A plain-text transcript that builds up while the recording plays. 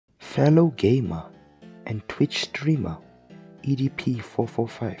Fellow gamer and Twitch streamer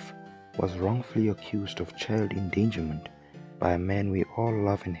EDP445 was wrongfully accused of child endangerment by a man we all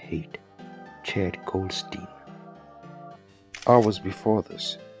love and hate, Chet Goldstein. Hours before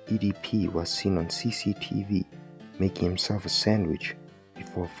this, EDP was seen on CCTV making himself a sandwich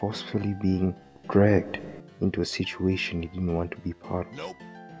before forcefully being dragged into a situation he didn't want to be part of. Nope.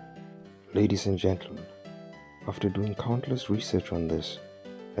 Ladies and gentlemen, after doing countless research on this,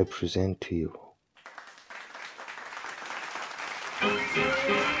 I present to you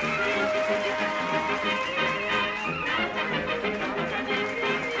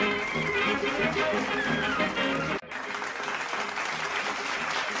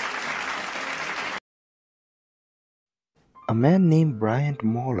a man named Bryant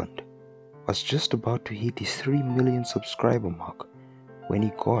Morland was just about to hit his 3 million subscriber mark when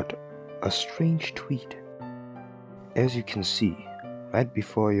he got a strange tweet. As you can see, right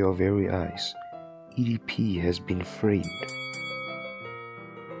before your very eyes, EDP has been framed.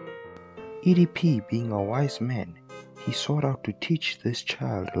 EDP, being a wise man, he sought out to teach this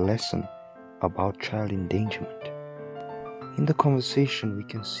child a lesson about child endangerment. In the conversation, we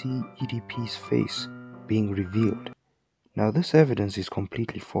can see EDP's face being revealed. Now this evidence is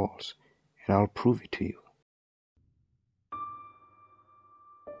completely false, and I'll prove it to you.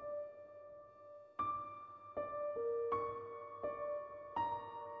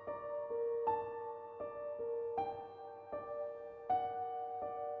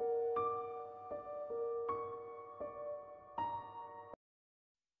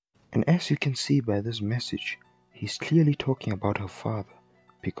 And as you can see by this message, he's clearly talking about her father,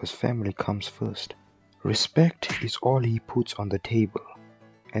 because family comes first. Respect is all he puts on the table,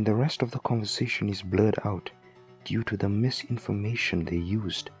 and the rest of the conversation is blurred out due to the misinformation they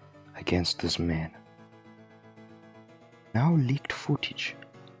used against this man. Now leaked footage,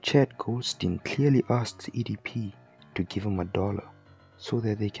 Chet Goldstein clearly asks EDP to give him $1 so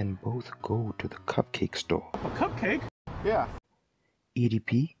that they can both go to the cupcake store. A cupcake? Yeah.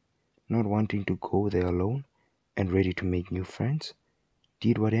 EDP, not wanting to go there alone and ready to make new friends,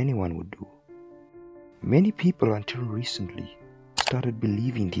 did what anyone would do. Many people until recently started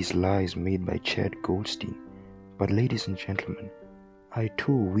believing these lies made by Chet Goldstein, but ladies and gentlemen, I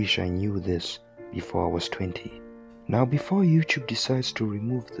too wish I knew this before I was 20. Now before YouTube decides to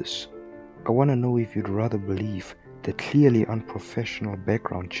remove this, I want to know if you'd rather believe the clearly unprofessional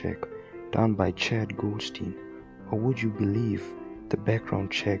background check done by Chet Goldstein, or would you believe the background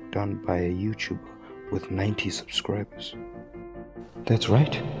check done by a YouTuber with 90 subscribers? That's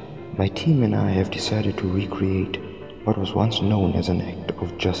right, my team and I have decided to recreate what was once known as an act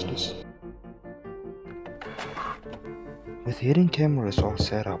of justice. With hidden cameras all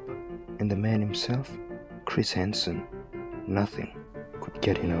set up and the man himself, Chris Hanson, nothing could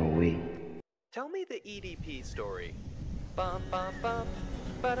get in our way. Tell me the EDP story. Bum bum bum,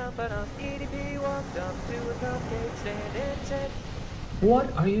 ba-dum. EDP walked up to a cupcake stand and said,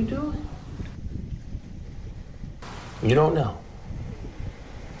 "What are you doing?" You don't know.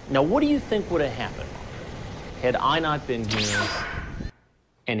 Now, what do you think would have happened had I not been here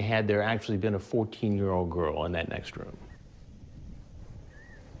and had there actually been a 14-year-old girl in that next room?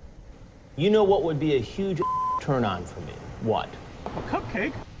 You know what would be a huge turn on for me? What? A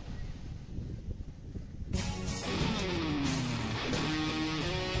cupcake?